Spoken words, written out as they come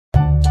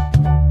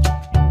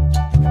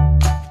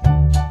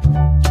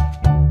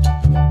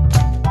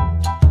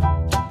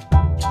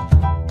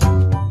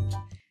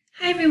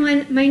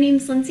my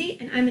name's Lindsay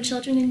and I'm a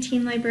Children and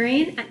Teen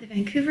Librarian at the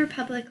Vancouver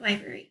Public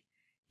Library.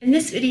 In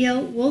this video,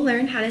 we'll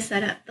learn how to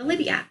set up the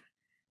Libby app.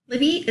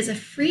 Libby is a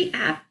free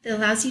app that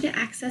allows you to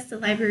access the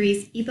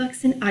library's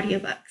ebooks and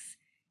audiobooks.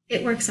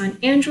 It works on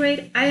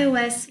Android,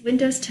 iOS,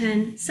 Windows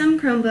 10, some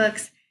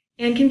Chromebooks,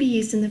 and can be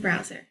used in the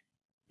browser.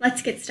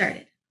 Let's get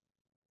started.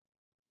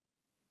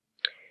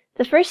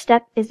 The first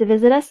step is to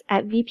visit us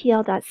at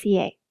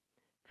vpl.ca.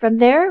 From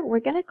there,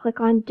 we're going to click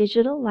on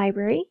Digital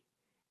Library,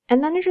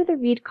 and then under the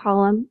Read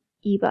column,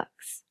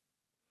 eBooks.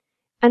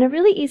 And a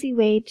really easy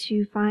way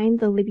to find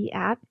the Libby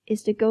app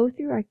is to go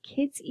through our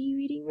kids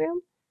e-reading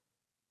room,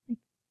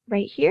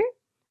 right here,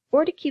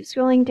 or to keep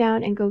scrolling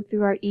down and go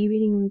through our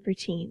e-reading room for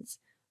teens.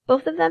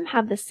 Both of them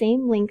have the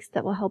same links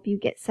that will help you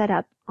get set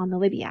up on the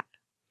Libby app.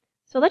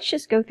 So let's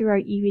just go through our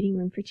e-reading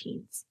room for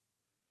teens.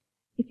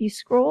 If you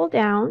scroll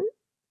down,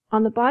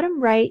 on the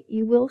bottom right,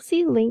 you will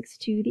see links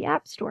to the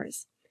app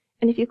stores.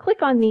 And if you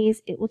click on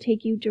these, it will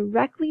take you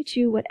directly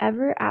to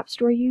whatever app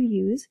store you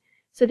use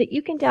so that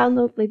you can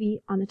download Libby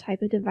on the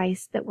type of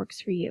device that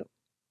works for you.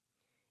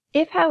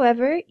 If,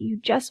 however, you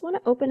just want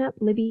to open up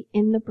Libby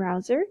in the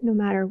browser, no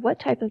matter what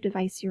type of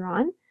device you're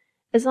on,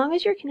 as long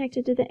as you're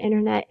connected to the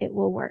internet, it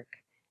will work.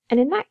 And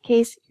in that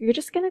case, you're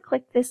just going to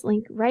click this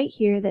link right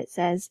here that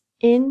says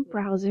In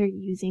Browser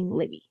Using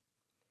Libby.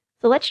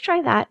 So let's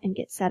try that and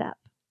get set up.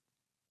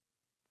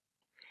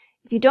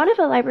 If you don't have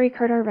a library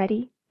card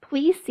already,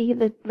 please see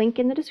the link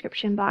in the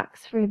description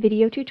box for a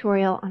video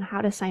tutorial on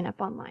how to sign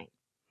up online.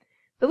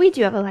 But we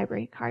do have a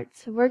library card,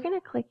 so we're going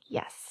to click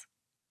Yes.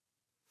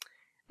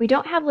 We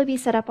don't have Libby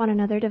set up on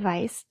another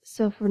device,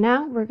 so for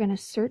now we're going to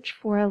search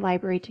for a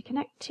library to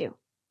connect to.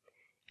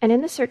 And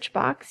in the search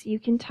box, you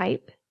can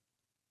type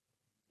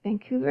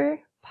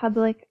Vancouver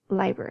Public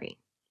Library.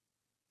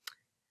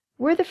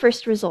 We're the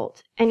first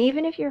result, and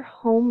even if your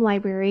home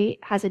library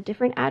has a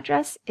different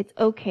address, it's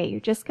okay. You're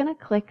just going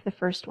to click the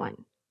first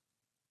one.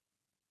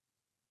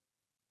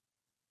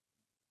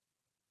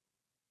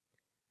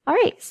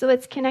 Alright, so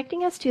it's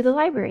connecting us to the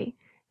library.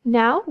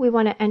 Now we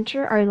want to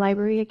enter our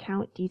library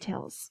account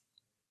details.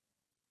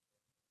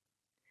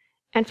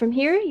 And from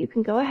here, you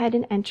can go ahead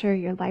and enter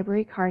your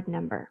library card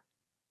number.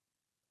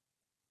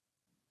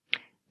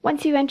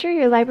 Once you enter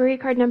your library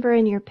card number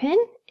and your PIN,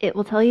 it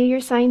will tell you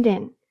you're signed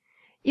in.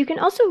 You can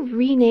also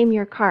rename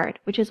your card,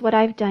 which is what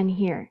I've done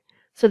here,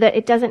 so that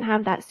it doesn't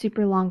have that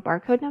super long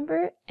barcode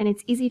number, and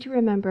it's easy to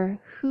remember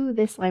who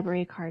this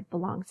library card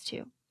belongs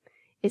to.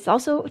 It's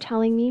also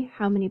telling me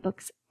how many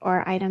books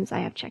or items I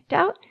have checked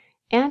out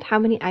and how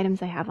many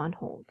items I have on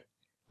hold.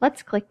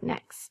 Let's click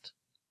Next.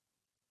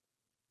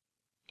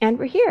 And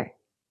we're here.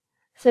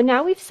 So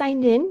now we've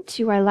signed in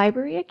to our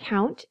library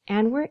account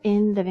and we're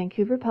in the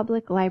Vancouver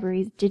Public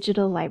Library's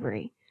digital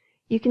library.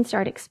 You can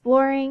start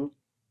exploring,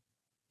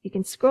 you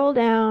can scroll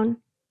down,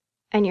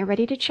 and you're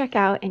ready to check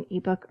out an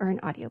ebook or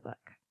an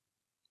audiobook.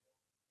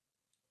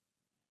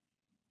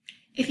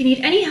 If you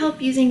need any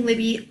help using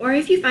Libby, or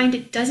if you find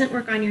it doesn't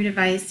work on your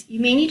device, you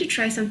may need to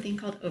try something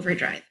called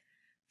Overdrive.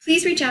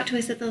 Please reach out to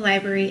us at the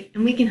library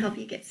and we can help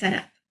you get set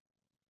up.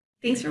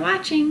 Thanks for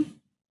watching!